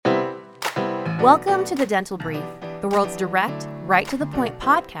Welcome to the Dental Brief, the world's direct, right-to-the-point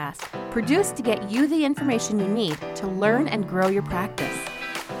podcast produced to get you the information you need to learn and grow your practice.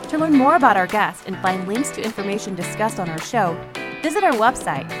 To learn more about our guests and find links to information discussed on our show, visit our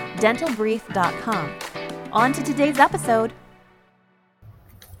website, dentalbrief.com. On to today's episode.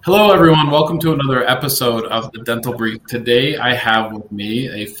 Hello, everyone. Welcome to another episode of the Dental Brief. Today, I have with me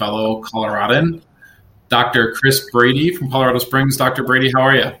a fellow Coloradan, Dr. Chris Brady from Colorado Springs. Dr. Brady, how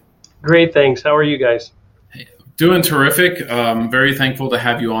are you? Great, thanks. How are you guys? Hey, doing terrific. Very thankful to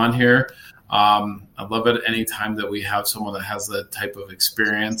have you on here. I love it anytime that we have someone that has the type of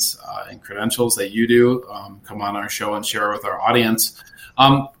experience and credentials that you do come on our show and share with our audience.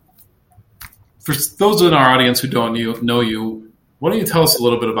 For those in our audience who don't know you, why don't you tell us a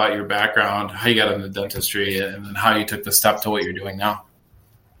little bit about your background, how you got into dentistry, and then how you took the step to what you're doing now?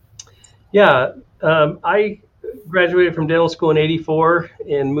 Yeah, I graduated from dental school in '84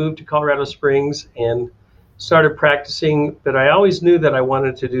 and moved to Colorado Springs and started practicing, but I always knew that I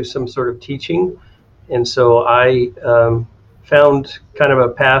wanted to do some sort of teaching. And so I found kind of a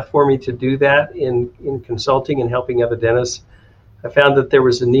path for me to do that in consulting and helping other dentists. I found that there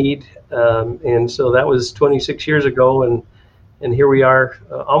was a need, and so that was 26 years ago, and here we are,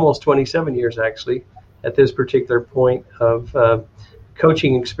 almost 27 years actually, at this particular point of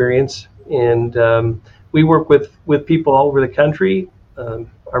coaching experience. And we work with people all over the country.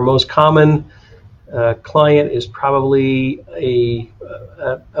 Our most common client is probably a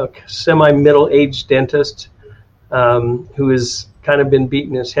semi-middle-aged dentist who has kind of been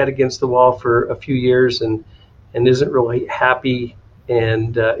beating his head against the wall for a few years and isn't really happy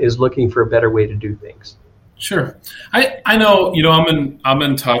and is looking for a better way to do things. Sure. I know, I'm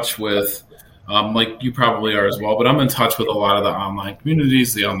in touch with, like you probably are as well, but I'm in touch with a lot of the online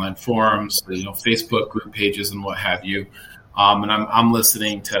communities, the online forums, the Facebook group pages and what have you. And I'm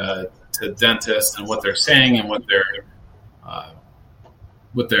listening to dentists and what they're saying and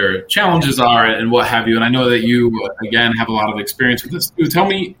what their challenges are and what have you. And I know that you, again, have a lot of experience with this. Tell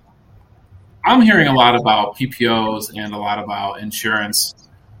me, I'm hearing a lot about PPOs and a lot about insurance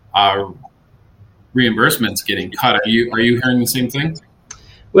reimbursements getting cut. Are you hearing the same thing?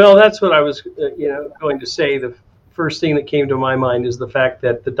 Well, that's what I was going to say. The first thing that came to my mind is the fact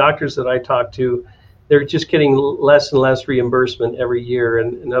that the doctors that I talk to, they're just getting less and less reimbursement every year.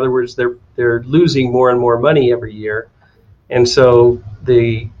 And in other words, they're losing more and more money every year. And so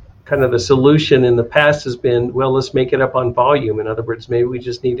the solution in the past has been, well, let's make it up on volume. In other words, maybe we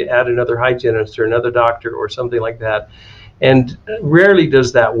just need to add another hygienist or another doctor or something like that. And rarely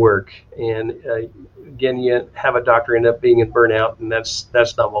does that work. And again, you have a doctor end up being in burnout, and that's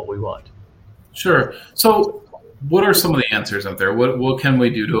not what we want. Sure. So what are some of the answers out there? What can we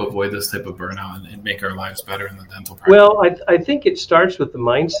do to avoid this type of burnout and make our lives better in the dental practice? Well, I think it starts with the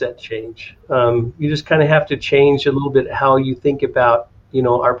mindset change. You just kind of have to change a little bit how you think about,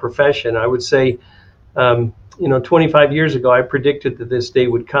 our profession. I would say, 25 years ago, I predicted that this day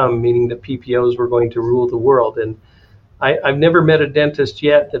would come, meaning that PPOs were going to rule the world. And I've never met a dentist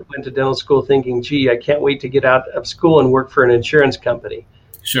yet that went to dental school thinking, gee, I can't wait to get out of school and work for an insurance company.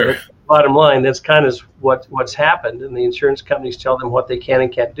 Sure. Bottom line, that's kind of what's happened. And the insurance companies tell them what they can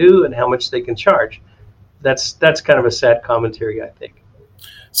and can't do and how much they can charge. That's kind of a sad commentary, I think.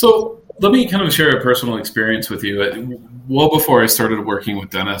 So let me kind of share a personal experience with you. Well before I started working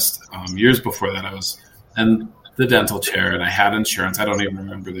with dentists, years before that, I was in the dental chair and I had insurance. I don't even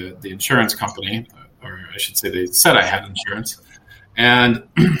remember the insurance company. Or I should say they said I had insurance, and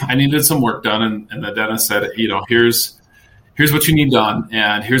I needed some work done. And the dentist said, here's what you need done,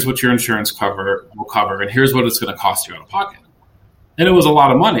 and here's what your insurance will cover, and here's what it's going to cost you out of pocket. And it was a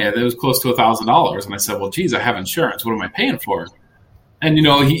lot of money. It was close to $1,000. And I said, well, geez, I have insurance. What am I paying for? And,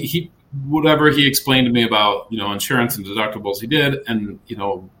 he whatever he explained to me about, insurance and deductibles, he did, and,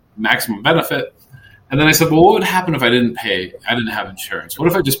 maximum benefit. And then I said, well, what would happen if I didn't have insurance? What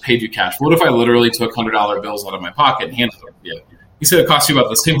if I just paid you cash? What if I literally took $100 bills out of my pocket and handed them to you? He said it costs you about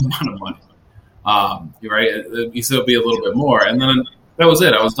the same amount of money. Right? He said it'll be a little bit more. And then that was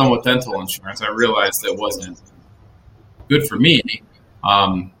it. I was done with dental insurance. I realized it wasn't good for me.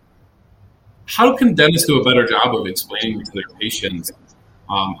 How can dentists do a better job of explaining to their patients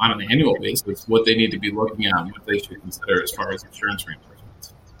on an annual basis what they need to be looking at and what they should consider as far as insurance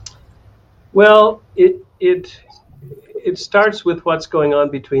reimbursements? Well, it starts with what's going on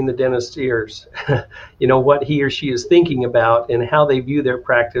between the dentist's ears, what he or she is thinking about and how they view their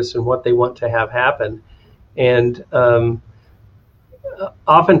practice and what they want to have happen. And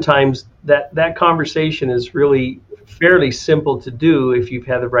oftentimes that conversation is really fairly simple to do if you've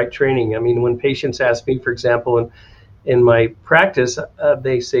had the right training. I mean, when patients ask me, for example, in my practice,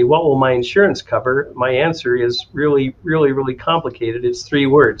 they say, what will my insurance cover? My answer is really, really, really complicated. It's 3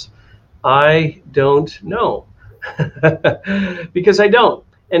 words. I don't know. Because I don't.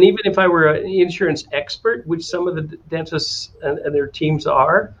 And even if I were an insurance expert, which some of the dentists and their teams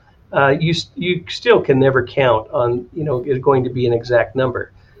are, you still can never count on, it's going to be an exact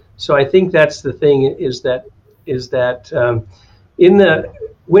number. So I think that's the thing is that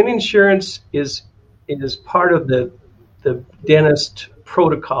when insurance is part of the dentist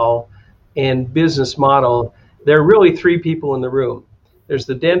protocol and business model, there are really 3 people in the room. There's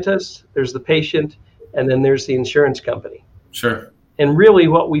the dentist, there's the patient, and then there's the insurance company. Sure. And really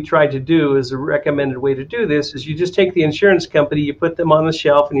what we try to do is a recommended way to do this is you just take the insurance company, you put them on the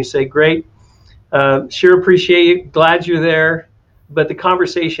shelf and you say, great, sure appreciate you, glad you're there, but the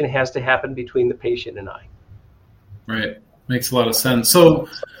conversation has to happen between the patient and I. Right. Makes a lot of sense. So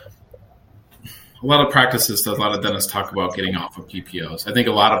a lot of practices, a lot of dentists talk about getting off of PPOs. I think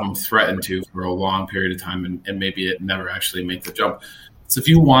a lot of them threaten to for a long period of time and maybe it never actually make the jump. So if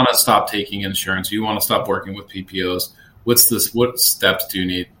you want to stop taking insurance, you want to stop working with PPOs, what steps do you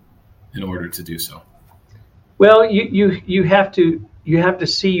need in order to do so? Well, you have to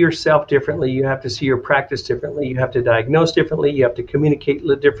see yourself differently. You have to see your practice differently. You have to diagnose differently. You have to communicate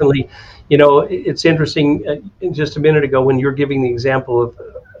differently. It's interesting. Just a minute ago, when you're giving the example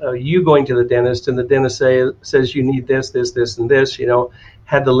of you going to the dentist, and the dentist says you need this, this, this, and this.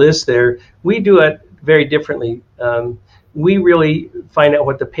 Had the list there. We do it very differently. We really find out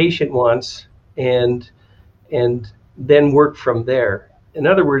what the patient wants, and then work from there. In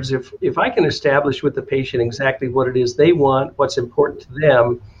other words, if I can establish with the patient exactly what it is they want, what's important to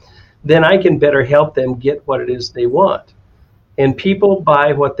them, then I can better help them get what it is they want. And people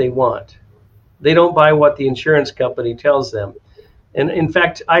buy what they want. They don't buy what the insurance company tells them. And in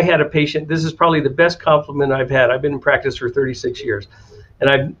fact, I had a patient, this is probably the best compliment I've had. I've been in practice for 36 years.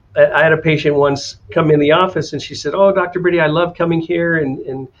 And I had a patient once come in the office and she said, oh, Dr. Brady, I love coming here.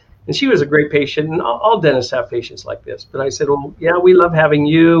 And she was a great patient, and all dentists have patients like this. But I said, well, yeah, we love having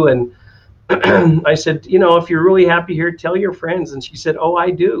you. And I said, if you're really happy here, tell your friends. And she said, oh,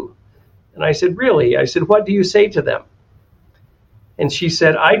 I do. And I said, really? I said, what do you say to them? And she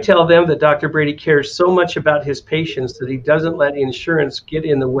said, I tell them that Dr. Brady cares so much about his patients that he doesn't let insurance get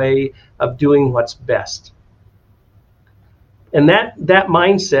in the way of doing what's best. And that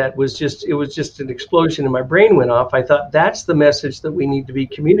mindset was just an explosion in my brain went off. I thought that's the message that we need to be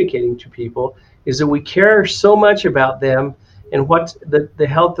communicating to people, is that we care so much about them and what the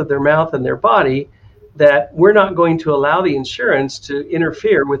health of their mouth and their body, that we're not going to allow the insurance to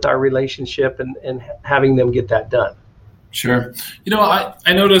interfere with our relationship and having them get that done. Sure.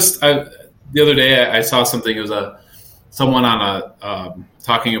 I noticed the other day I saw something. It was someone on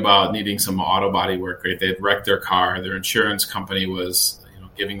talking about needing some auto body work. Right, they had wrecked their car. Their insurance company was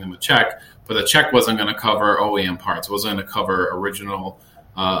giving them a check, but the check wasn't going to cover OEM parts. It wasn't going to cover original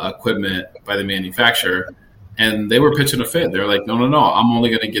equipment by the manufacturer. And they were pitching a fit. They're like, no, I'm only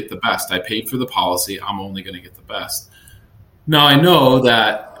going to get the best. I paid for the policy. I'm only going to get the best. Now I know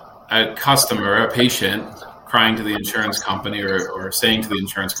that a customer, a patient, crying to the insurance company or saying to the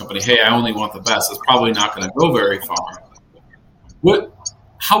insurance company, hey, I only want the best, is probably not going to go very far.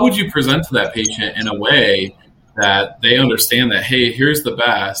 How would you present to that patient in a way that they understand that, hey, here's the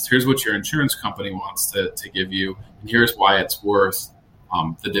best, here's what your insurance company wants to give you, and here's why it's worth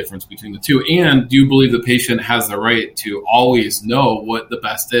the difference between the two? And do you believe the patient has the right to always know what the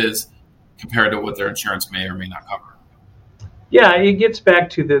best is compared to what their insurance may or may not cover? Yeah, it gets back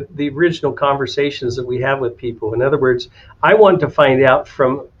to the original conversations that we have with people. In other words, I want to find out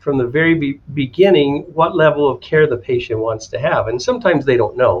from the very beginning what level of care the patient wants to have. And sometimes they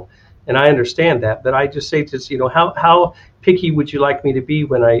don't know, and I understand that. But I just say to how picky would you like me to be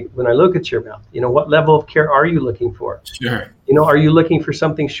when I look at your mouth? What level of care are you looking for? Sure. Are you looking for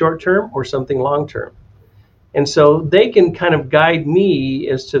something short term or something long term? And so they can kind of guide me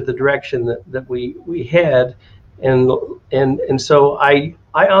as to the direction that we head. And so I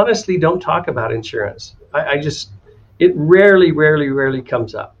honestly don't talk about insurance. It rarely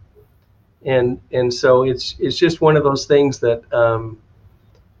comes up. And so it's just one of those things that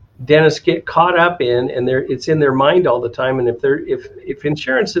dentists get caught up in, and it's in their mind all the time. And if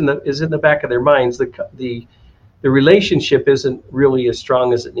insurance is in the back of their minds, the relationship isn't really as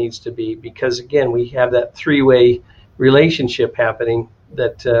strong as it needs to be, because again, we have that 3-way relationship happening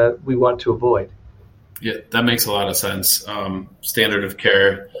that we want to avoid. Yeah, that makes a lot of sense. Standard of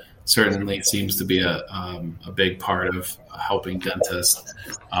care certainly seems to be a big part of helping dentists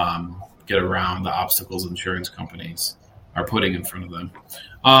get around the obstacles insurance companies are putting in front of them.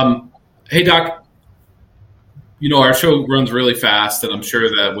 Hey, Doc, Our show runs really fast, and I'm sure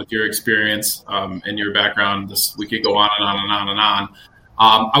that with your experience and your background, we could go on and on and on and on.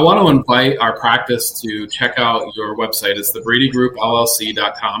 I want to invite our practice to check out your website. It's the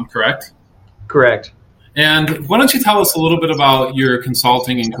BradyGroupLLC.com, correct? Correct. And why don't you tell us a little bit about your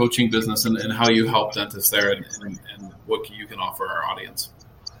consulting and coaching business and how you help dentists there and what you can offer our audience?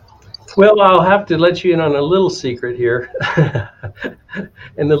 Well, I'll have to let you in on a little secret here.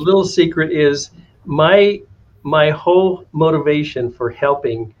 And the little secret is my whole motivation for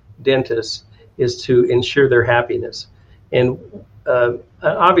helping dentists is to ensure their happiness. And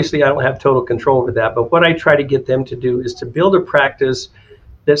obviously, I don't have total control over that. But what I try to get them to do is to build a practice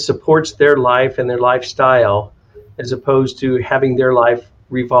that supports their life and their lifestyle, as opposed to having their life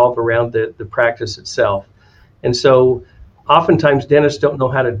revolve around the practice itself. And so oftentimes dentists don't know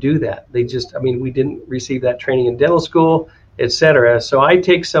how to do that. We didn't receive that training in dental school, et cetera. So I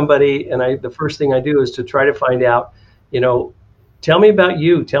take somebody and the first thing I do is to try to find out, tell me about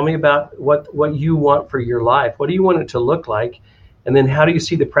you. Tell me about what you want for your life. What do you want it to look like? And then how do you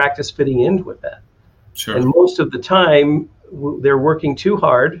see the practice fitting in with that? Sure. And most of the time, they're working too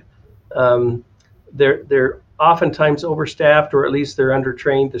hard. They're oftentimes overstaffed, or at least they're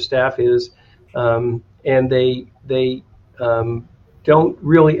undertrained. The staff is, and they don't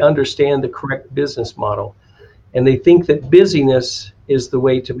really understand the correct business model, and they think that busyness is the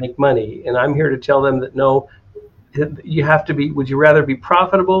way to make money. And I'm here to tell them that no, you have to be. Would you rather be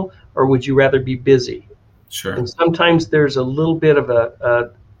profitable, or would you rather be busy? Sure. And sometimes there's a little bit of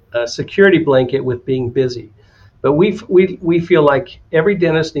a security blanket with being busy. But we feel like every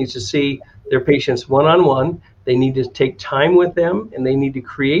dentist needs to see their patients one-on-one. They need to take time with them, and they need to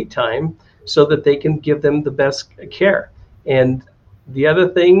create time so that they can give them the best care. And the other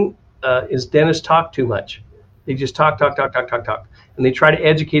thing is dentists talk too much. They just talk. And they try to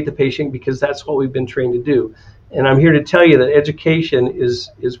educate the patient because that's what we've been trained to do. And I'm here to tell you that education is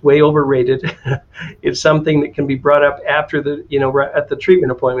way overrated. It's something that can be brought up after at the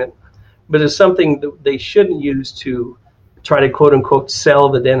treatment appointment. But it's something that they shouldn't use to try to quote unquote sell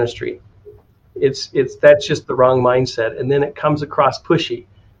the dentistry. That's just the wrong mindset, and then it comes across pushy,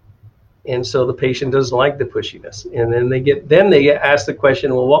 and so the patient doesn't like the pushiness, and then they ask the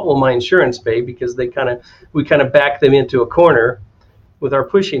question, well, what will my insurance pay? Because we kind of back them into a corner with our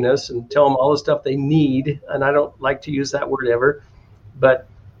pushiness and tell them all the stuff they need, and I don't like to use that word ever, but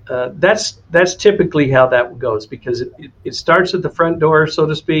that's typically how that goes, because it starts at the front door, so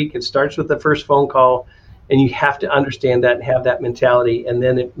to speak. It starts with the first phone call, and you have to understand that and have that mentality, and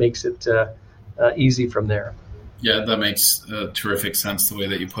then it makes it easy from there. Yeah, that makes terrific sense the way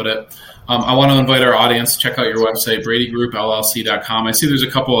that you put it. I want to invite our audience to check out your website, BradyGroupLLC.com. I see there's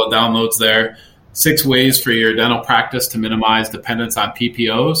a couple of downloads there. 6 ways for your dental practice to minimize dependence on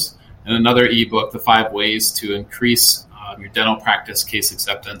PPOs, and another ebook, The 5 Ways to Increase your dental practice case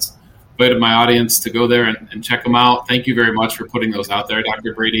acceptance. I invited my audience to go there and check them out. Thank you very much for putting those out there,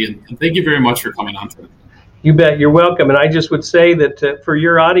 Dr. Brady, and thank you very much for coming on today. You bet. You're welcome. And I just would say that for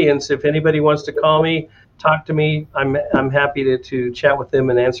your audience, if anybody wants to call me, talk to me, I'm happy to chat with them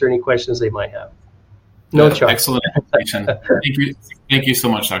and answer any questions they might have. No charge. Excellent information. Thank you so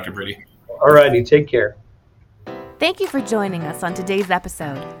much, Dr. Brady. All righty. Take care. Thank you for joining us on today's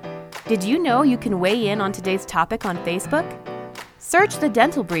episode. Did you know you can weigh in on today's topic on Facebook? Search The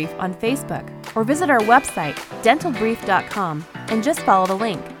Dental Brief on Facebook or visit our website, dentalbrief.com, and just follow the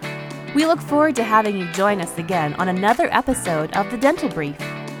link. We look forward to having you join us again on another episode of The Dental Brief.